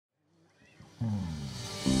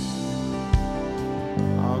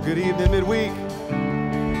Good evening, midweek.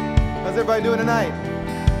 How's everybody doing tonight?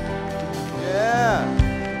 Yeah.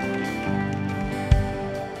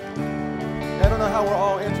 I don't know how we're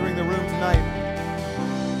all entering the room tonight,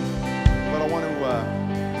 but I want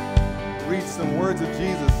to read some words of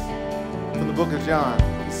Jesus from the book of John.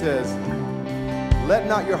 He says, "Let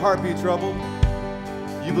not your heart be troubled.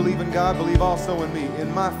 You believe in God, believe also in me.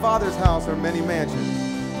 In my Father's house are many mansions.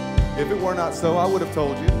 If it were not so, I would have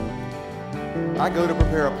told you. I go to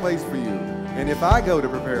prepare a place for you. And if I go to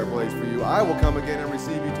prepare a place for you, I will come again and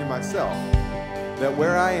receive you to myself, that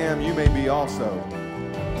where I am, you may be also.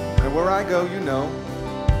 And where I go, you know,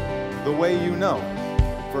 the way you know.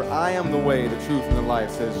 For I am the way, the truth, and the life,"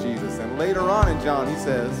 says Jesus. And later on in John, he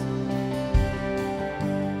says,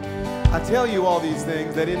 "I tell you all these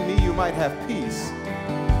things, that in me you might have peace.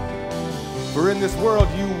 For in this world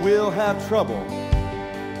you will have trouble."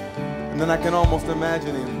 And then I can almost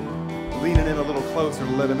imagine him leaning in a little closer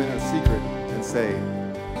to let him in a secret and say,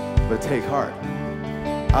 "But take heart,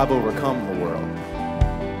 I've overcome the world."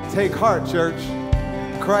 Take heart, church.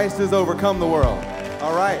 Christ has overcome the world.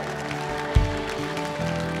 All right.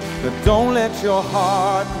 But don't let your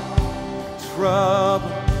heart be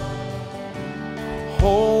troubled.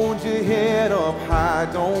 Hold your head up high.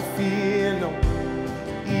 Don't fear no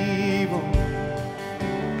evil.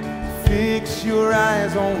 Fix your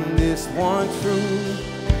eyes on this one truth.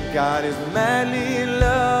 God is madly in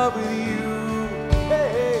love with you.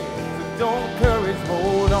 Hey, so don't courage,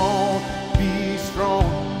 hold on, be strong.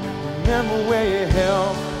 Remember where your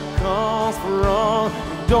help comes from.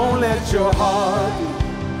 Don't let your heart be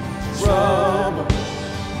troubled.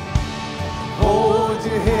 Hold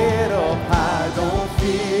your head up high, don't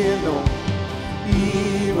fear no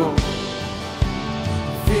evil.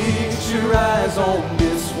 Fix your eyes on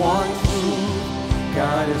this one truth.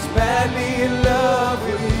 God is madly in love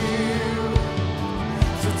with you.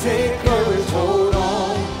 So take courage, hold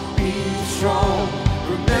on, be strong.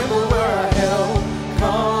 Remember where our help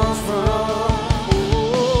comes from.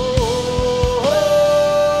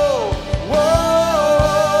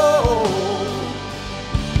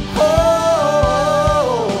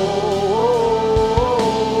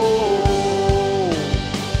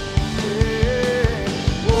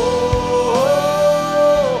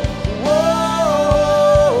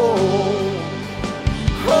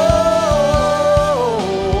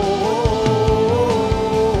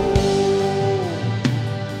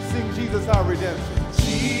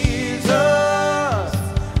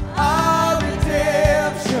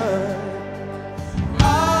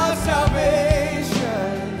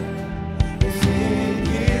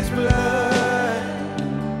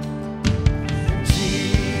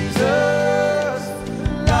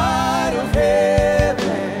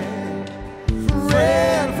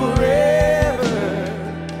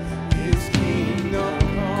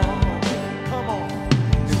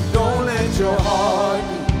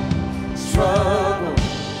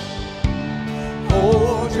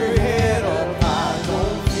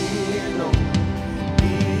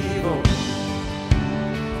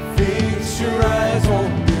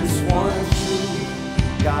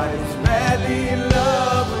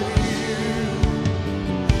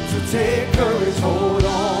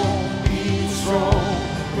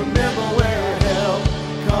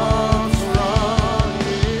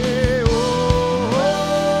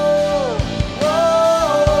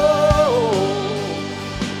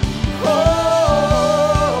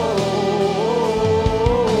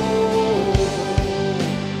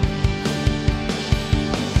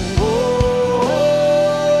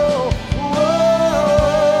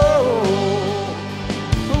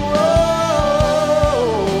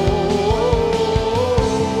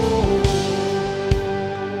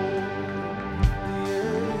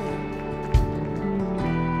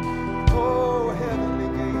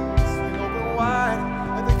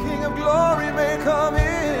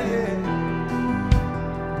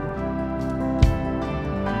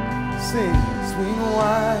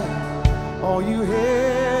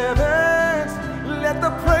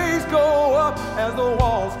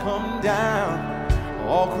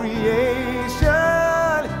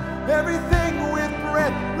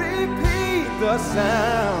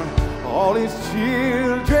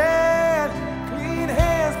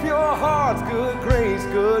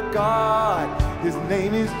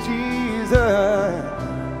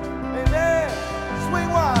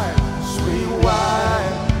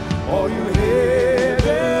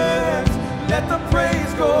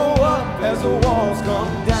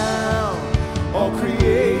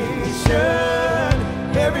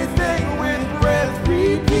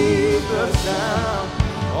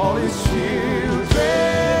 All his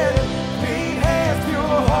children, clean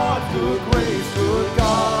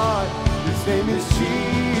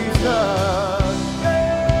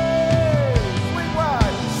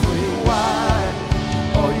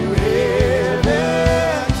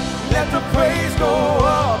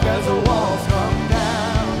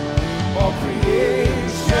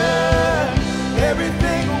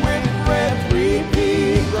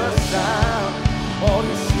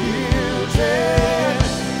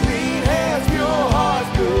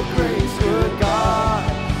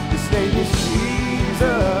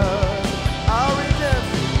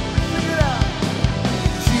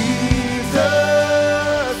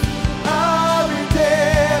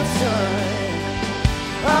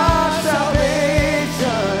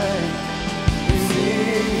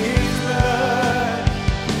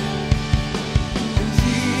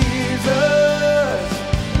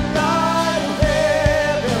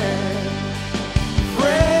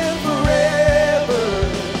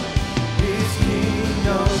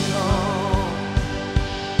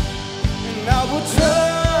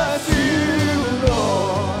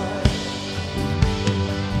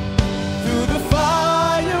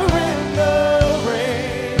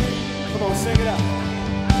sing it out.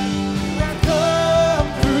 You have come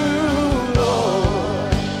through,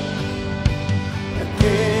 Lord,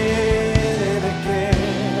 again and again.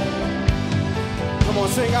 Come on,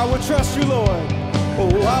 sing, I will trust you, Lord. Oh,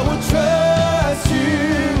 I will trust you,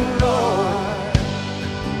 Lord,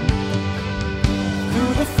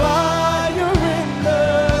 through the fire and the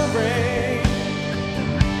rain.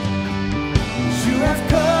 You have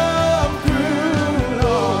come through,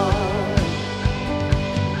 Lord,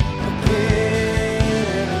 again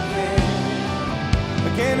and again,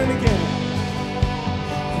 again and again,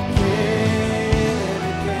 again and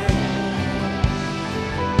again.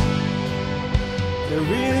 There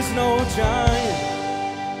is no giant,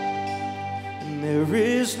 there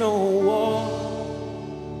is no wall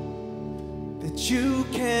that you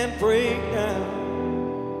can't break down,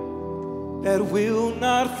 that will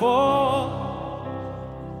not fall.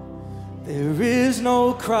 There is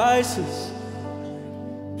no crisis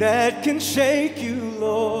that can shake you,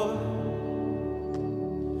 Lord,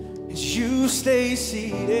 as you stay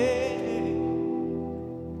seated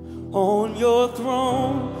on your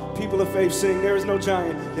throne. People of faith sing, there is no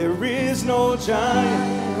giant, there is no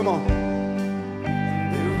giant. Come on.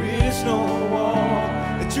 There's no wall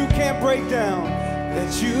that you can't break down,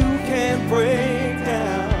 that you can't break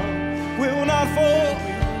down, will not fall.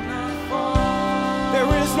 There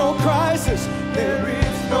is no crisis, there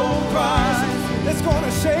is no crisis that's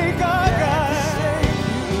gonna shake our God.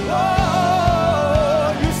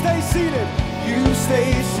 Oh, you stay seated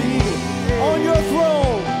on your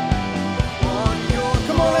throne.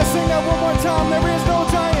 Come on, let's sing that one more time. There is no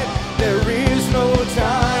giant, there is no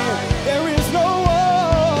giant, there is no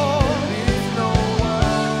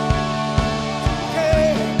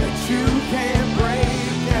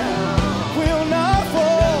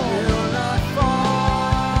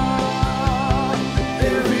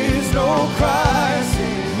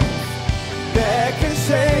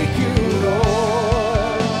take you,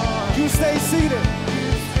 Lord. You stay seated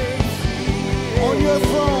on your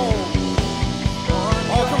throne.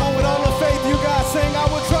 Oh, come on, with all the faith you got, sing, I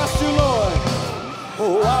will trust you, Lord.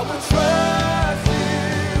 Oh, I will trust you,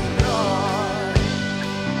 Lord.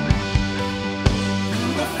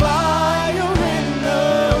 The fire and the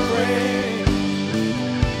rain,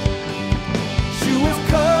 you have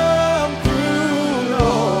come through,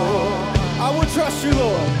 Lord. I will trust you,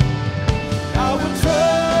 Lord. I will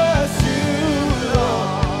trust you,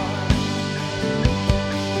 Lord,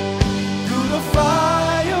 through the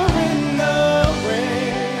fire and the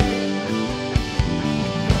rain,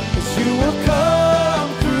 as you will come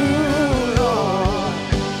through, Lord,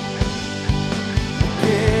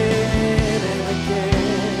 again and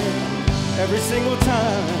again, every single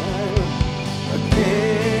time,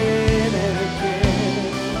 again and again,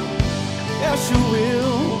 yes you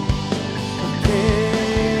will, again.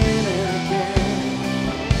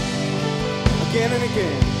 Again and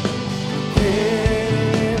again,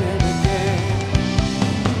 again and again.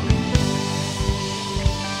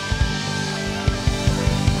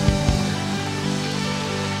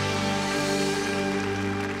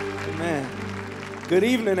 Amen. Good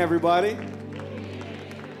evening, everybody.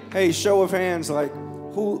 Hey, show of hands, like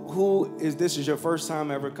who is this is your first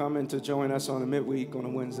time ever coming to join us on a midweek on a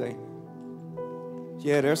Wednesday?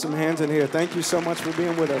 Yeah, there's some hands in here. Thank you so much for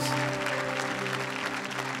being with us.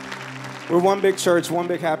 We're one big church, one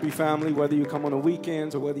big happy family, whether you come on the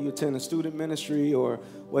weekends or whether you attend a student ministry or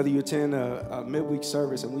whether you attend a midweek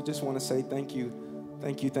service. And we just want to say thank you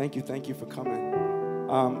for coming.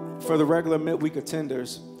 For the regular midweek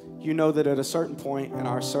attenders, you know that at a certain point in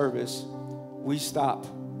our service, we stop,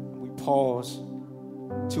 we pause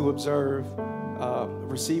to observe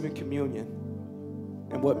receiving communion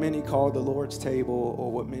and what many call the Lord's table or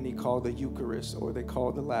what many call the Eucharist or they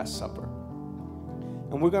call the Last Supper.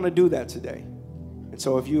 And we're going to do that today. And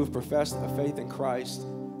so if you have professed a faith in Christ,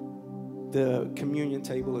 the communion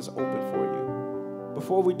table is open for you.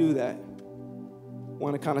 Before we do that, I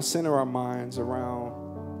want to kind of center our minds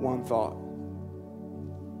around one thought.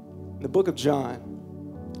 In the book of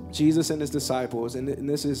John, Jesus and his disciples, and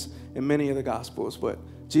this is in many of the Gospels, but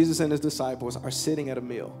Jesus and his disciples are sitting at a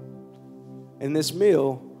meal. And this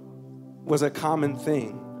meal was a common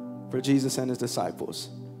thing for Jesus and his disciples.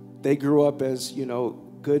 They grew up as,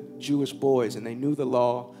 good Jewish boys, and they knew the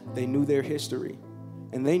law, they knew their history,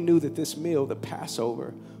 and they knew that this meal, the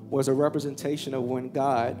Passover, was a representation of when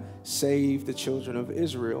God saved the children of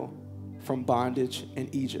Israel from bondage in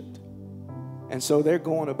Egypt. And so they're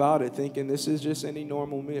going about it thinking this is just any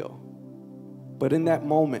normal meal. But in that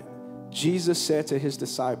moment, Jesus said to his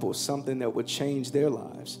disciples something that would change their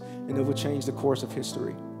lives and it would change the course of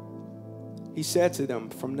history. He said to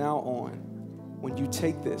them, from now on, when you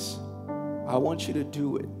take this, I want you to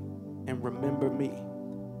do it and remember me.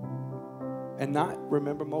 And not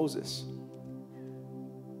remember Moses.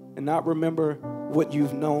 And not remember what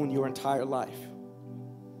you've known your entire life.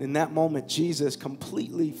 In that moment, Jesus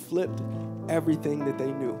completely flipped everything that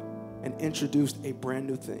they knew and introduced a brand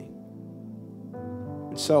new thing.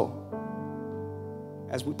 And so,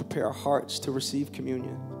 as we prepare our hearts to receive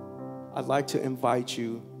communion, I'd like to invite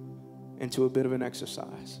you into a bit of an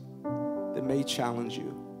exercise that may challenge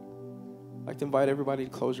you. I'd like to invite everybody to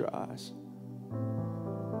close your eyes.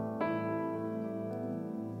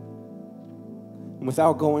 And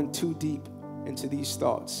without going too deep into these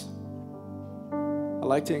thoughts, I'd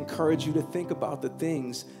like to encourage you to think about the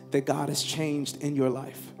things that God has changed in your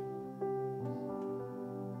life.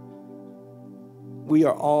 We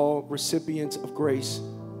are all recipients of grace.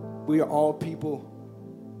 We are all people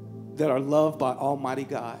that are loved by Almighty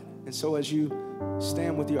God. And so as you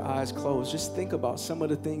stand with your eyes closed, just think about some of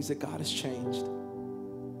the things that God has changed,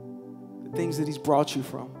 the things that He's brought you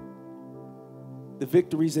from, the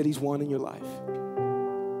victories that He's won in your life,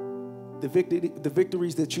 the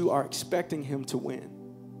victories that you are expecting Him to win.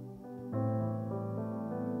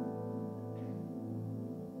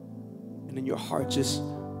 And in your heart, just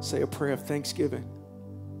say a prayer of thanksgiving.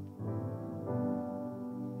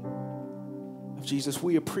 Jesus,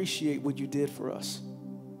 we appreciate what you did for us.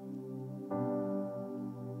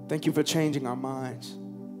 Thank you for changing our minds.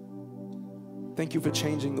 Thank you for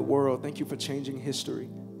changing the world. Thank you for changing history.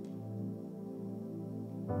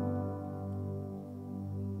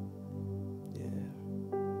 Yeah.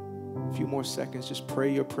 A few more seconds. Just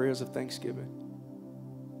pray your prayers of thanksgiving.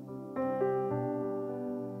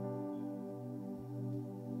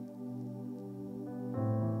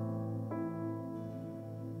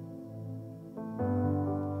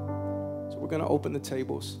 We're going to open the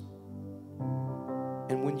tables.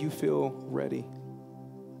 And when you feel ready,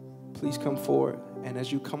 please come forward. And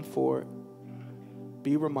as you come forward,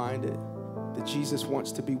 be reminded that Jesus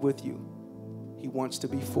wants to be with you. He wants to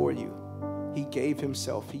be for you. He gave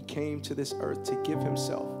Himself. He came to this earth to give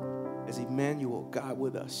Himself as Emmanuel, God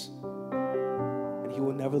with us. And He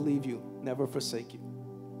will never leave you, never forsake you.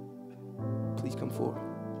 Please come forward.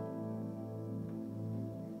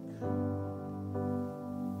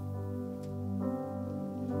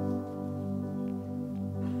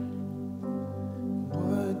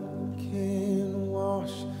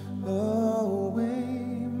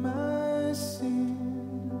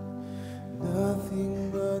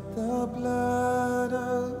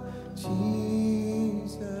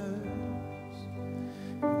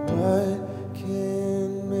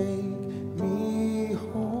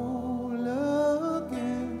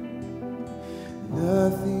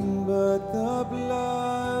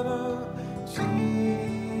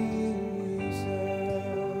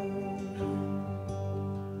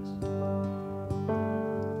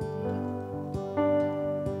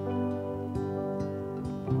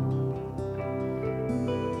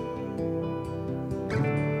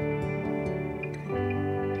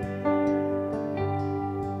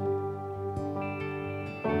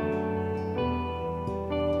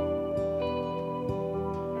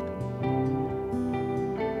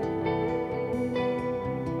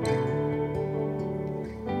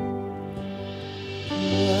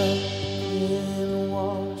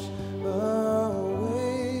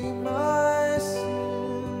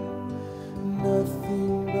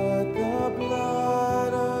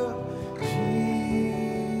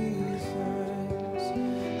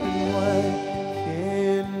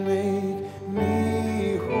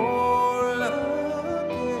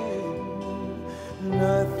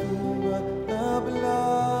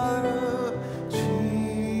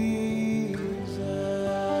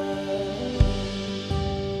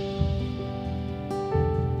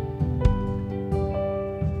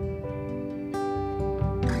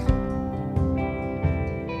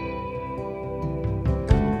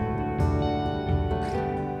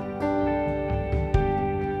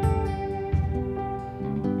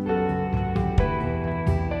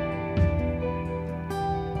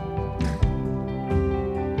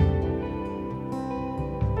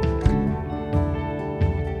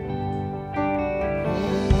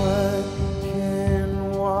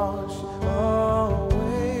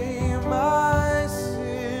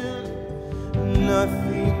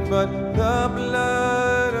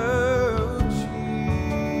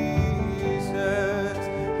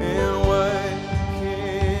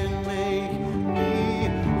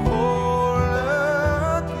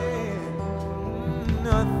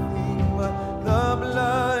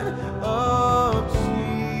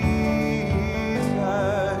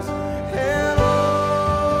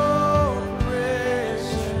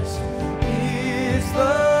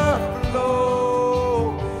 Flow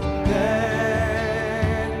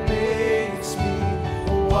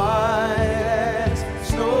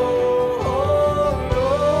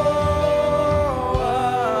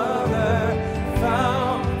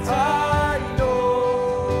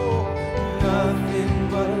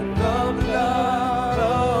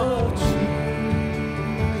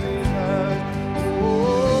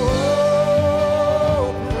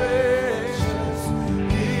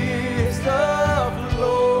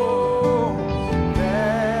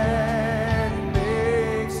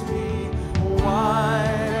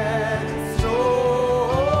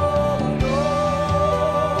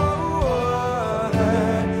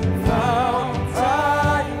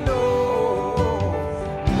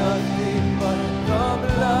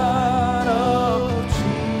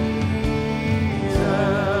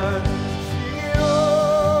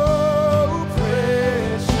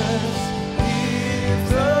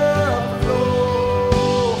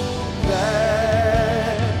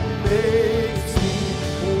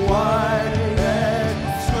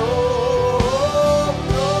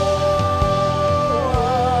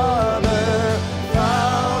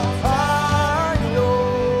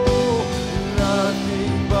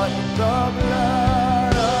but the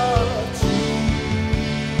blood of Jesus.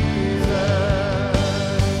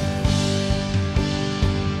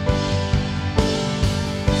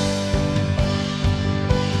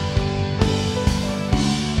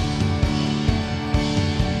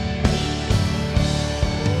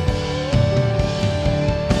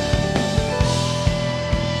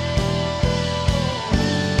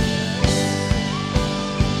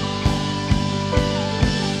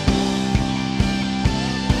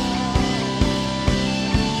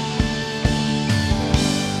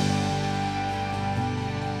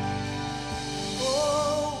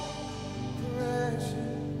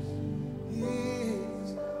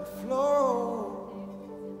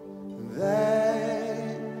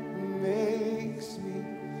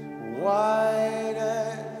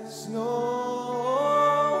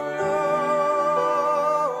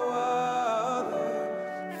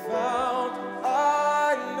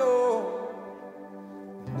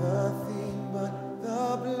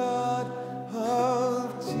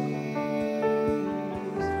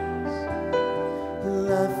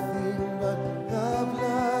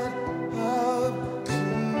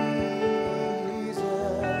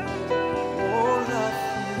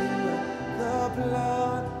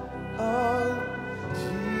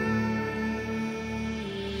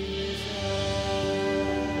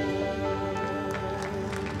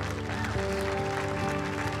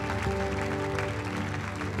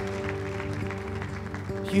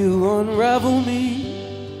 You unravel me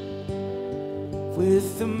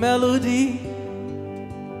with the melody,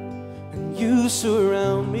 and you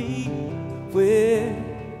surround me with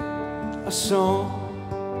a song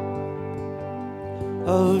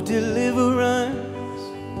of deliverance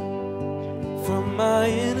from my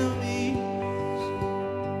enemies,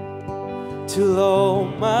 till all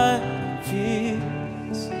my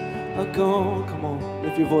fears are gone. Come on,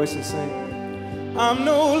 lift your voice and sing. I'm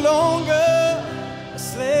no longer a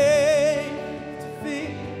slave to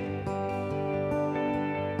fear.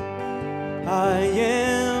 I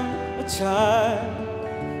am a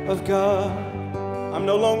child of God. I'm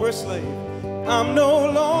no longer a slave. I'm no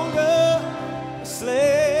longer a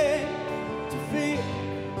slave to fear.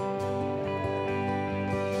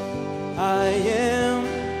 I am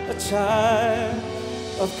a child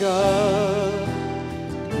of God.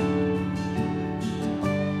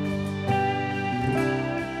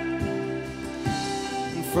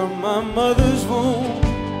 From my mother's womb,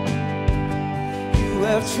 you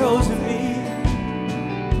have chosen me.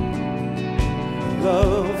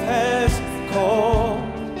 Love has called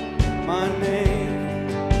my name,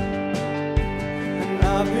 and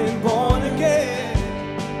I've been born again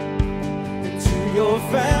into your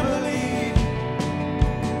family.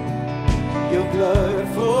 Your blood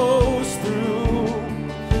flows through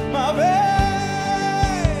my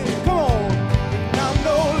veins. Come on. And I'm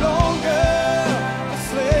no longer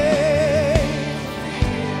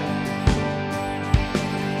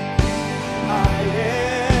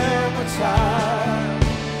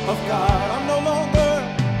of God.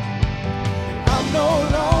 I'm no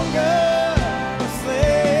longer a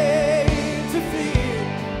slave to fear.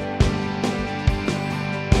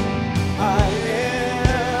 I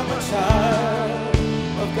am a child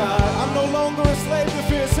of God. I'm no longer a slave to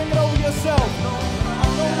fear. Sing it over yourself.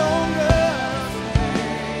 I'm no longer a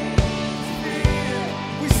slave to fear.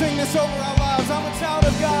 We sing this over our lives. I'm a child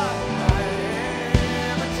of God. I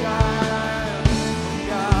am a child of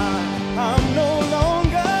God. I'm no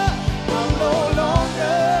longer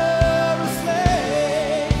a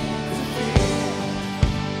slave to fear.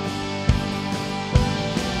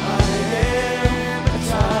 I am a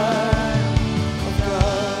child of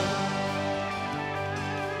God.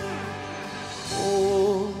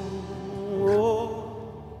 Oh, oh,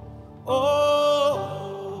 oh,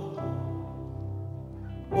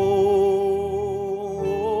 oh.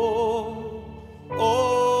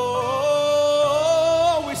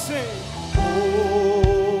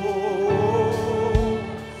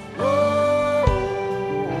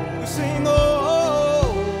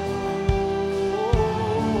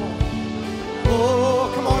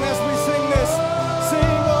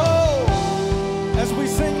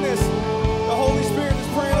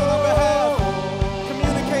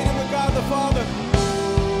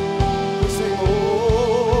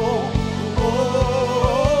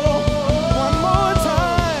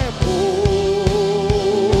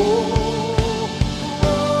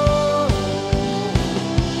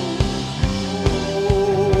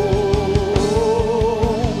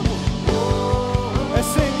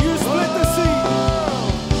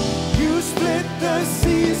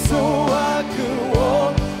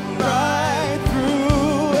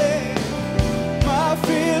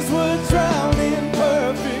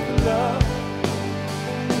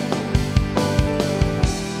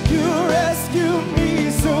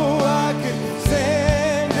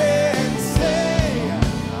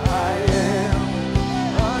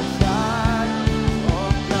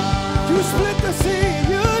 split the sea,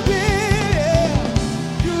 you did,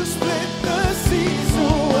 yeah. You split the sea so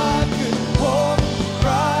I could walk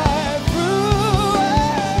right through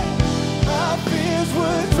it. My fears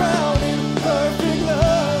were drowned in perfect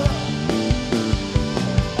love.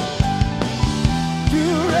 You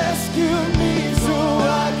rescued me so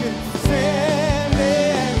I could stand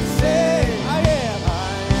and say, I am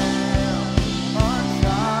a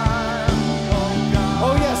child of God.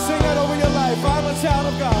 Oh yeah, sing that over your life. I'm a child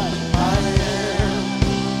of God. I am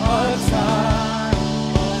a child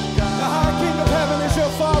of God. The high King of heaven is your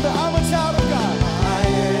Father. I'm a child of God. I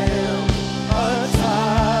am a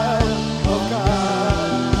child of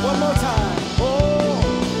God. One more time.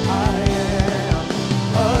 Oh, I am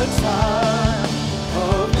a child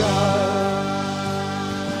of God.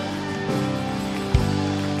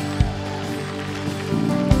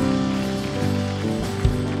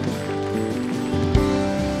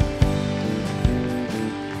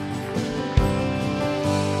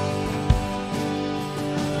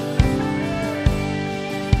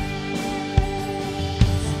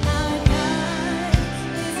 Our God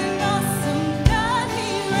is an awesome God.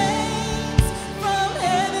 He reigns from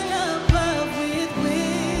heaven above with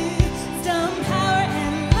wisdom, power,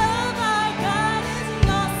 and love. Our God is an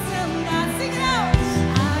awesome God. Sing it out.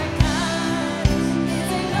 Our God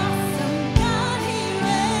is an awesome God. He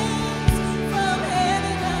reigns from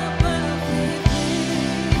heaven above with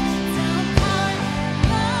wisdom, power, and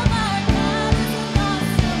love. Our God is an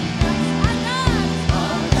awesome God.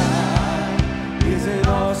 Is an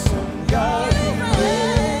awesome God. He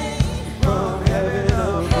reigns from heaven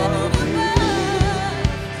above.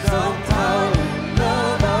 Some power and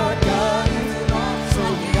love. Our God is an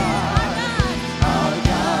awesome God. Our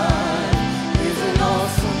God is an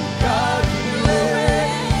awesome God. He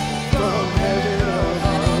reigns from heaven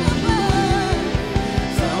above.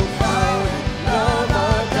 Some power and love.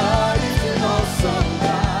 Our God is an awesome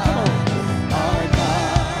God. Our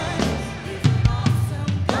God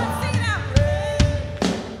Sing it out.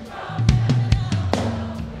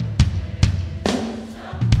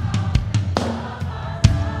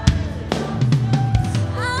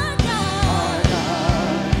 Our God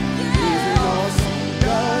is an awesome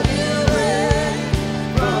God. He reigns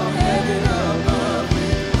from heaven above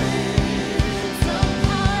with wisdom,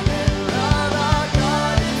 power, and love. Our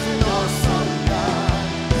God is an awesome God.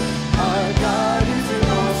 Our God is an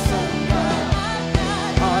awesome God.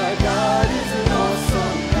 Our God is an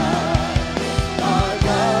awesome God. Our God is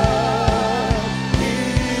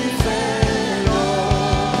an awesome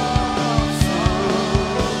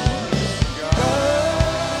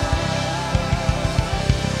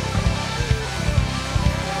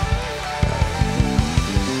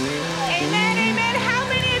Amen, amen. How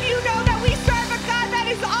many of you know that we serve a God that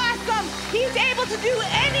is awesome? He's able to do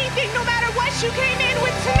anything no matter what you came in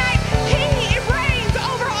with tonight. He reigns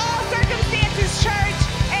over all circumstances, church.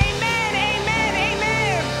 Amen, amen,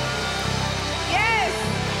 amen. Yes.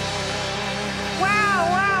 Wow,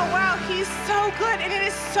 wow, wow. He's so good, and it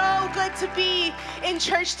is so good to be in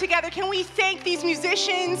church together. Can we thank these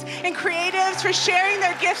musicians and creatives for sharing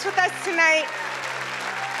their gifts with us tonight?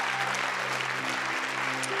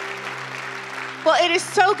 Well, it is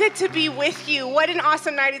so good to be with you. What an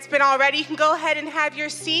awesome night it's been already. You can go ahead and have your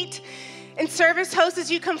seat. And service hosts, as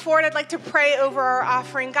you come forward, I'd like to pray over our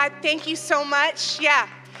offering. God, thank you so much. Yeah.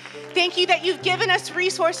 Thank you that you've given us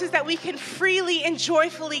resources that we can freely and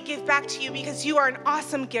joyfully give back to you because you are an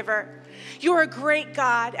awesome giver. You are a great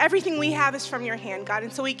God. Everything we have is from your hand, God.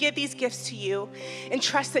 And so we give these gifts to you and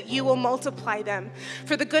trust that you will multiply them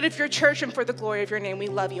for the good of your church and for the glory of your name. We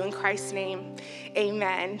love you in Christ's name.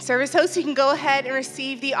 Amen. Service hosts, you can go ahead and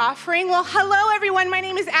receive the offering. Well, hello, everyone. My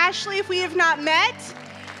name is Ashley, if we have not met.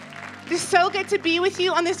 It is so good to be with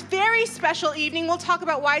you on this very special evening. We'll talk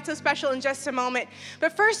about why it's so special in just a moment.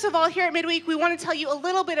 But first of all, here at Midweek, we want to tell you a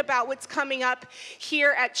little bit about what's coming up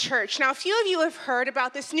here at church. Now, a few of you have heard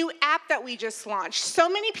about this new app that we just launched. So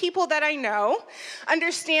many people that I know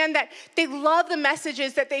understand that they love the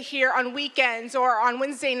messages that they hear on weekends or on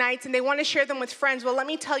Wednesday nights, and they want to share them with friends. Well, let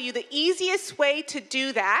me tell you, the easiest way to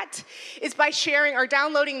do that is by sharing or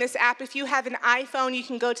downloading this app. If you have an iPhone, you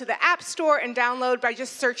can go to the App Store and download by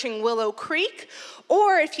just searching Willow Creek.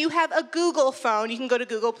 Or if you have a Google phone, you can go to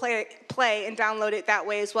Google Play and download it that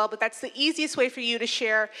way as well. But that's the easiest way for you to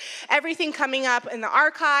share everything coming up in the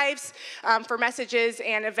archives for messages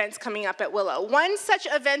and events coming up at Willow. One such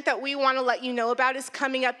event that we want to let you know about is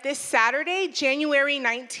coming up this Saturday, January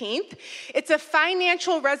 19th. It's a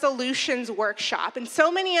financial resolutions workshop. And so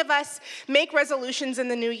many of us make resolutions in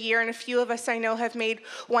the new year, and a few of us I know have made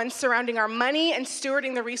one surrounding our money and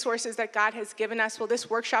stewarding the resources that God has given us. Well, this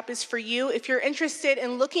workshop is for you. If you're interested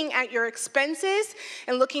in looking at your expenses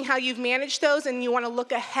and looking how you've managed those, and you want to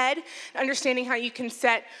look ahead, understanding how you can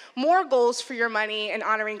set more goals for your money and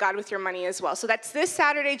honoring God with your money as well. So that's this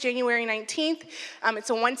Saturday, January 19th. It's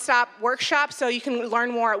a one-stop workshop, so you can learn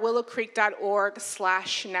more at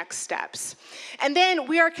willowcreek.org/nextsteps. And then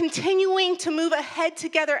we are continuing to move ahead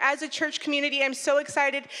together as a church community. I'm so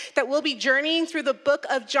excited that we'll be journeying through the book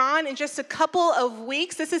of John in just a couple of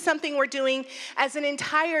weeks. This is something we're doing as an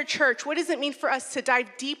entire church. What does it mean for us to dive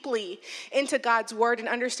deeply into God's word and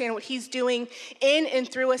understand what he's doing in and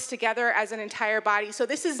through us together as an entire body? So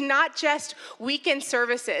this is not just weekend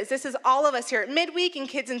services. This is all of us here at Midweek, and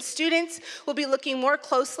kids and students will be looking more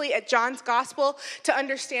closely at John's gospel to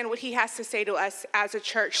understand what he has to say to us as a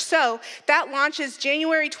church. So that launches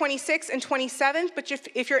January 26th and 27th, but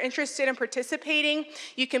if you're interested in participating,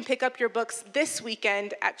 you can pick up your books this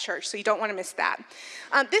weekend at church, so you don't want to miss that.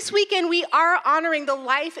 This weekend, we are honoring the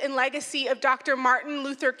life and legacy of Dr. Martin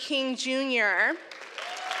Luther King Jr.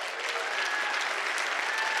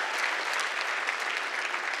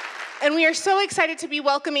 And we are so excited to be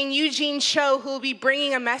welcoming Eugene Cho, who will be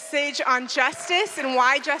bringing a message on justice and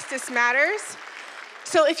why justice matters.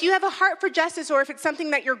 So if you have a heart for justice, or if it's something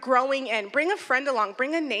that you're growing in, bring a friend along,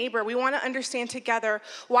 bring a neighbor. We want to understand together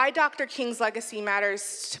why Dr. King's legacy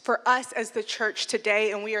matters for us as the church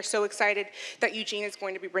today, and we are so excited that Eugene is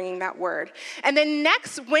going to be bringing that word. And then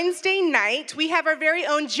next Wednesday night, we have our very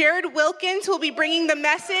own Jared Wilkins, who will be bringing the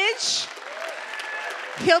message.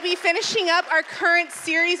 He'll be finishing up our current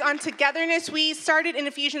series on togetherness. We started in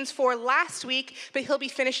Ephesians 4 last week, but he'll be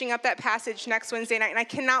finishing up that passage next Wednesday night, and I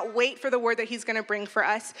cannot wait for the word that he's going to bring for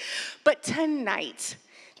us. But tonight,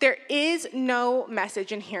 there is no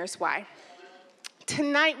message, and here's why.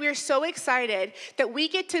 Tonight, we are so excited that we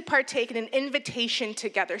get to partake in an invitation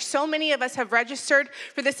together. So many of us have registered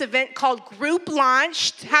for this event called Group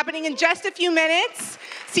Launch, happening in just a few minutes.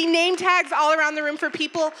 See name tags all around the room for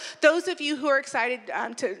people. Those of you who are excited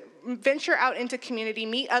to venture out into community,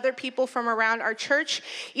 meet other people from around our church,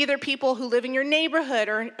 either people who live in your neighborhood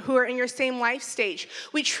or who are in your same life stage.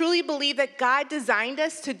 We truly believe that God designed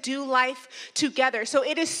us to do life together. So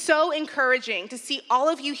it is so encouraging to see all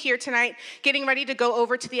of you here tonight getting ready to go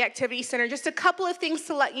over to the activity center. Just a couple of things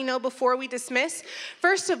to let you know before we dismiss.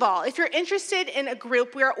 First of all, if you're interested in a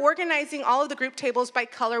group, we are organizing all of the group tables by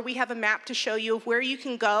color. We have a map to show you of where you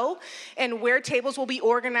can go and where tables will be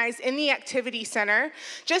organized in the activity center.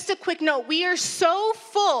 Just a quick note, we are so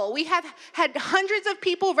full. We have had hundreds of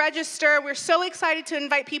people register. We're so excited to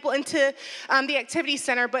invite people into the activity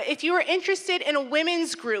center. But if you are interested in a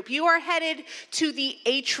women's group, you are headed to the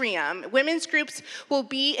atrium. Women's groups will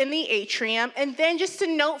be in the atrium. And then just a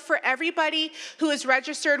note for everybody who is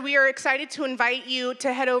registered, we are excited to invite you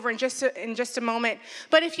to head over in just a moment.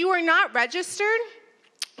 But if you are not registered,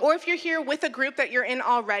 or if you're here with a group that you're in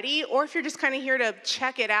already, or if you're just kind of here to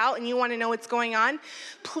check it out and you want to know what's going on,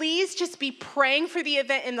 please just be praying for the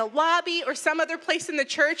event in the lobby or some other place in the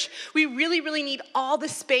church. We really, really need all the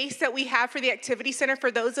space that we have for the activity center. For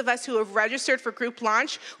those of us who have registered for group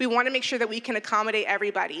launch, we want to make sure that we can accommodate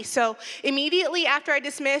everybody. So immediately after I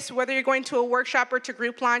dismiss, whether you're going to a workshop or to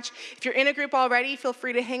group launch, if you're in a group already, feel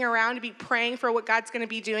free to hang around to be praying for what God's going to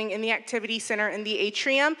be doing in the activity center in the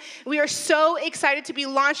atrium. We are so excited to be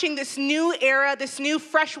launching this new era, this new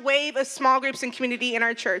fresh wave of small groups and community in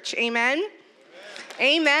our church. Amen?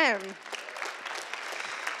 Amen.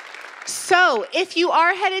 So if you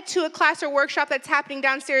are headed to a class or workshop that's happening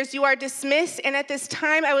downstairs, you are dismissed. And at this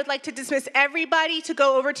time, I would like to dismiss everybody to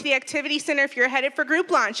go over to the activity center if you're headed for group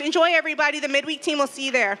launch. Enjoy, everybody. The midweek team will see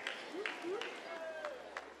you there.